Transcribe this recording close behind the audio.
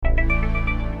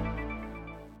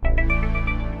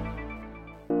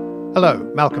Hello,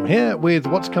 Malcolm here with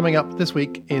what's coming up this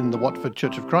week in the Watford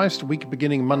Church of Christ, week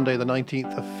beginning Monday the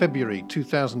 19th of February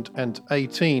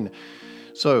 2018.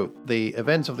 So the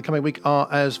events of the coming week are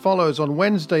as follows. On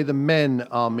Wednesday, the men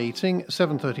are meeting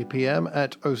 7:30 p.m.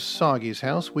 at Osagi's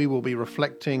house. We will be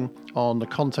reflecting on the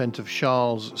content of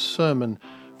Charles' sermon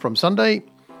from Sunday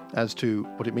as to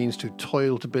what it means to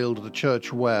toil to build the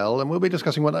church well, and we'll be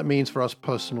discussing what that means for us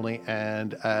personally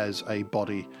and as a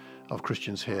body of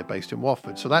Christians here based in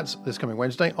Watford. So that's this coming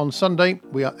Wednesday. On Sunday,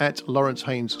 we are at Lawrence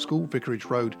Haynes School, Vicarage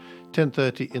Road,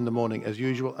 10:30 in the morning as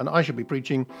usual, and I shall be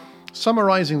preaching,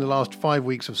 summarising the last 5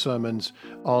 weeks of sermons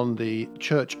on the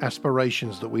church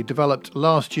aspirations that we developed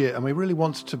last year, and we really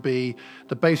want to be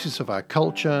the basis of our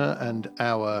culture and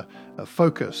our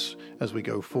focus as we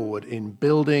go forward in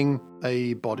building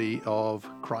a body of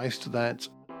Christ that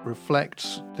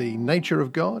reflects the nature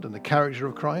of God and the character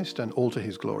of Christ and all to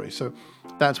his glory. So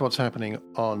that's what's happening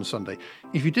on Sunday.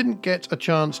 If you didn't get a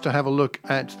chance to have a look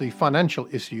at the financial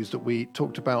issues that we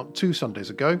talked about 2 Sundays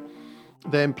ago,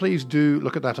 then please do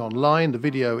look at that online. The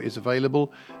video is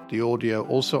available, the audio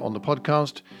also on the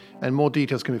podcast, and more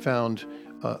details can be found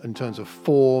in terms of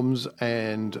forms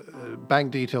and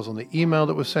bank details on the email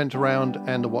that was sent around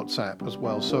and the WhatsApp as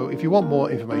well. So if you want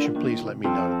more information, please let me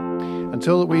know.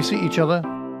 Until we see each other,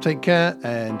 take care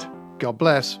and God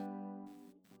bless.